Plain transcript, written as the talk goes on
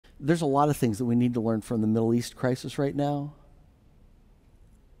there's a lot of things that we need to learn from the Middle East crisis right now.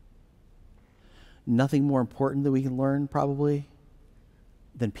 Nothing more important that we can learn, probably,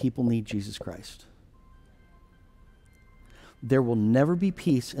 than people need Jesus Christ. There will never be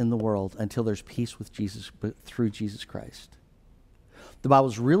peace in the world until there's peace with Jesus, but through Jesus Christ. The Bible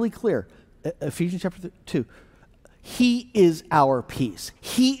is really clear. Ephesians chapter 2. He is our peace.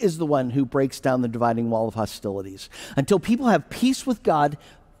 He is the one who breaks down the dividing wall of hostilities. Until people have peace with God,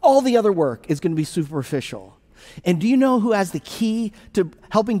 all the other work is going to be superficial. And do you know who has the key to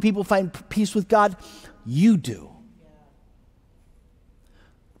helping people find peace with God? You do.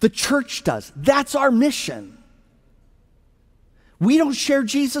 The church does. That's our mission. We don't share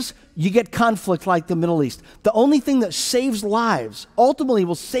Jesus, you get conflict like the Middle East. The only thing that saves lives, ultimately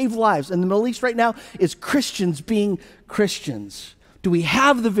will save lives in the Middle East right now, is Christians being Christians. Do we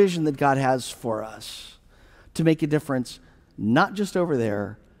have the vision that God has for us to make a difference, not just over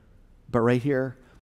there, but right here